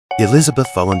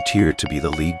Elizabeth volunteered to be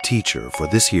the lead teacher for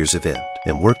this year's event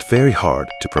and worked very hard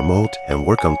to promote and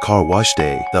work on Car Wash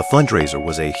Day. The fundraiser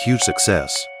was a huge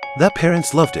success. The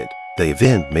parents loved it. The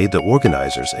event made the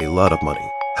organizers a lot of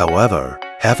money. However,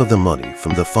 half of the money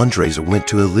from the fundraiser went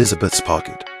to Elizabeth's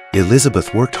pocket.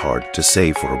 Elizabeth worked hard to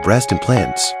save for her breast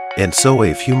implants, and so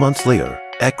a few months later,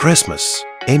 at Christmas,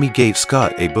 Amy gave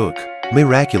Scott a book.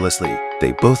 Miraculously,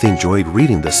 they both enjoyed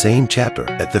reading the same chapter.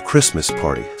 At the Christmas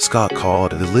party, Scott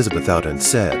called Elizabeth out and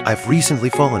said, "I've recently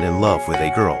fallen in love with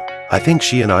a girl. I think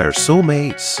she and I are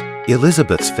soulmates."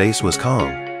 Elizabeth's face was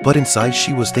calm, but inside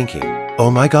she was thinking,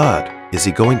 "Oh my God, is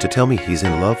he going to tell me he's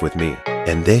in love with me?"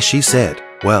 And then she said,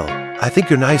 "Well, I think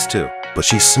you're nice too." But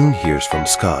she soon hears from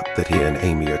Scott that he and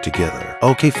Amy are together.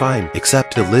 Okay, fine,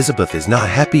 except Elizabeth is not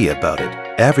happy about it.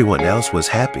 Everyone else was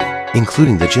happy,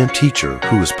 including the gym teacher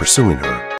who was pursuing her.